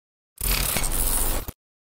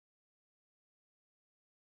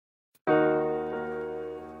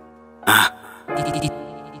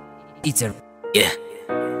It's a yeah.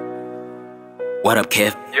 What up,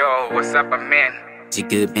 Kev? Yo, what's up, my man? You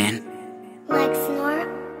good, man? Like snort,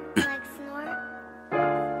 like snort.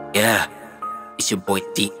 Yeah, it's your boy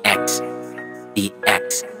DX.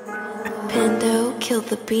 DX. Pendo killed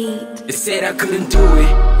the beat. They said I couldn't do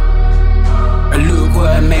it, but look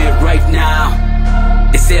where I'm at right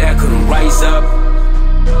now. They said I couldn't rise up,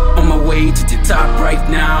 on my way to the top right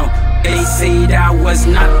now. They said I was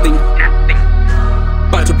nothing,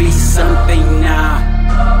 but to be something now.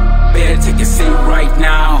 Better take a seat right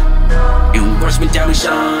now and watch me diamond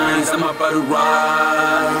shines. I'm about to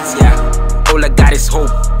rise, yeah. All I got is hope.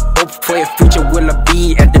 Hope for a future will I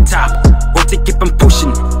be at the top. Hope to keep on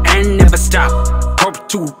pushing and never stop. Hope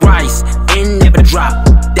to rise and never drop.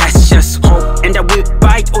 That's just hope. And I will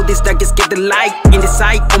fight all these darkness, get the light in the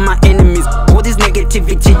sight of my enemies. All this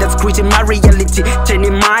negativity that's creating my reality,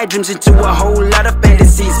 turning my dreams into a whole lot of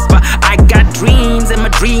fantasies. But I got dreams and my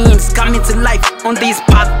dreams coming to life. On this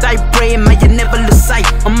path I pray, may you never lose sight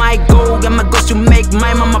on my goal and my goals to make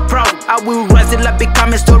my mama proud. I will rise till I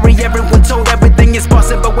become a story everyone told. Everything is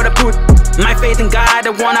possible when I put my faith in God.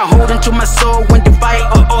 I wanna hold onto my soul when the fight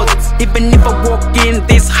all odds. Even if I walk in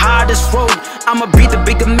this hardest road, I'ma be the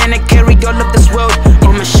bigger man and carry all of this world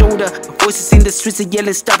on my shoulder. Voices in the streets are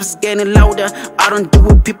yelling, stop, it's getting louder. I don't do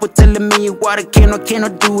it, people telling me what I can or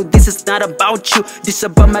cannot do. This is not about you, this is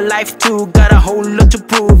about my life too. Got a whole lot to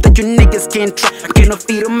prove that you niggas can't try. I cannot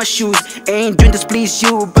fit on my shoes, ain't doing this please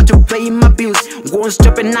you, but to pay my bills. Won't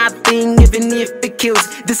stop at nothing, even if it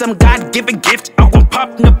kills. This some God-given gift, I won't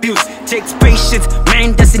pop no pills. Takes patience,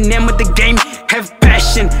 man, that's the name of the game. Have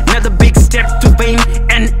passion, another big step to fame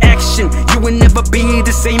and action. You will never be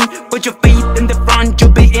the same, put your faith in the front,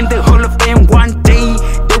 you'll be in the Hall of Fame one day.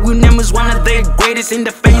 They will name us one of the greatest in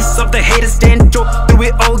the face of the haters. Stand tall through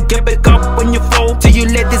it all, get back up when you fall. Till you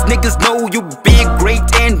let these niggas know you be great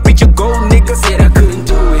and reach your goal. Niggas said I couldn't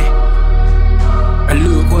do it, but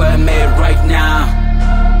look where I'm at right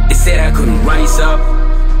now. They said I couldn't rise up,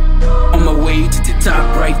 on my way to the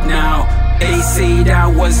top right now. They said I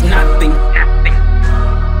was nothing,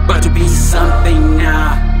 but to be something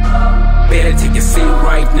now. Better take a seat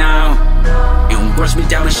right now and watch me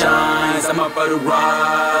diamond shines. I'm about to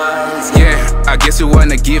rise. Yeah, I guess you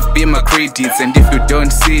wanna give me my credits. And if you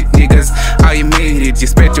don't see it, niggas, I made it.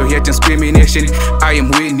 Despite your hate and discrimination, I am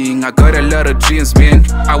winning. I got a lot of dreams, man,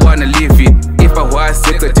 I wanna live it. If I was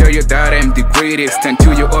sick, I'd tell you that I'm the greatest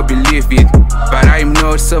until you all believe it. But I'm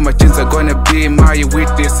not, so my chances are gonna be my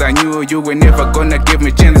witness. I knew you were never gonna give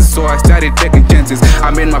me chances, so I started taking chances.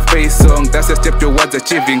 I made my face song, that's a step towards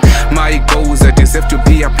achieving my goals. I deserve to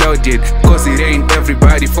be applauded, cause it ain't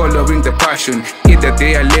everybody following the passion. Either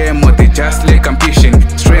they are lame or they just lack ambition.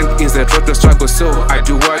 Strength is a total struggle, so I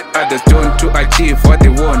do what others don't to achieve what they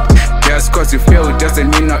want. Just cause you fail doesn't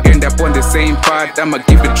mean I'll end up on the same path. I'ma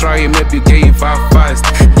give it a try, maybe give up fast.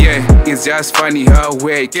 Yeah, it's just funny how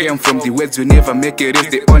where I came from. The words you never make it is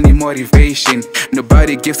the only motivation.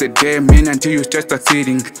 Nobody gives a damn man until you start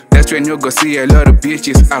succeeding. That's when you go see a lot of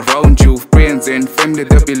bitches around you. Friends and family,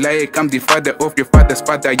 they'll be like, I'm the father of your father's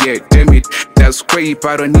father. Yeah, damn it, that's crazy, but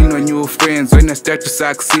I don't need no new friends. When I start to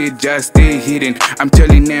succeed, just stay hidden. I'm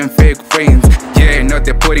telling them fake friends. Yeah, now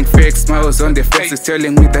they're putting fake smiles on their faces,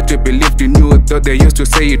 telling me that they believed in you, though they used to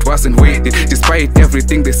say it wasn't worth it. Despite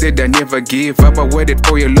everything they said, I never give up. I waited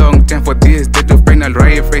for a long time for this day to final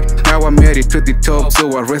arrive. Now I'm headed to the top,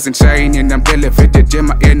 so I rise and shine, and I'm elevated, yeah,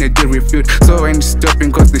 my energy refute. So I ain't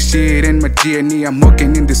stopping cause the shit in my DNA. I'm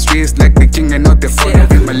walking in the streets like the king and not the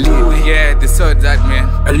following my lead. Yeah, they saw that, man.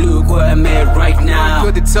 Look where I'm at right now.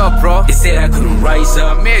 To the top, bro. They said I couldn't rise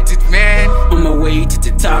up, I made it, man. on my way to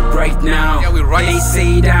the top right now. Yeah, we rise. They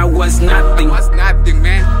said I was nothing, What's nothing,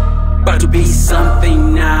 man? but to be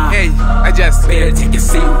something now. Hey, I just Better take a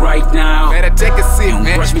seat right now better take a seat, and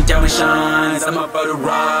man. watch me diamond shines. I'm about to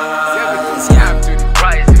rise. Yeah, to the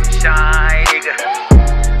Rise and shine, nigga.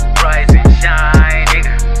 Rise and shine,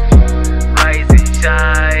 nigga. Rise and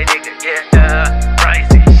shine, nigga. Yeah,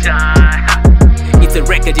 rise and shine. It's a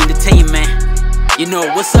record entertainment. You know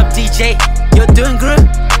what's up, DJ? You're doing good?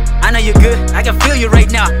 I know you're good. I can feel you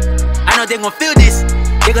right now. I know they're gonna feel this.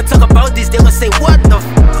 They gonna talk about this. They gonna say, what the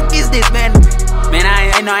f is this, man? Man,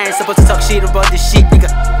 I know I ain't supposed to talk shit about this shit,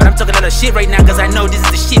 nigga, but I'm talking a lot of shit right now, cause I know this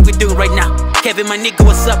is the shit we're doing right now. Kevin, my nigga,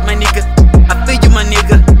 what's up, my nigga? I feel you, my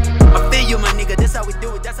nigga.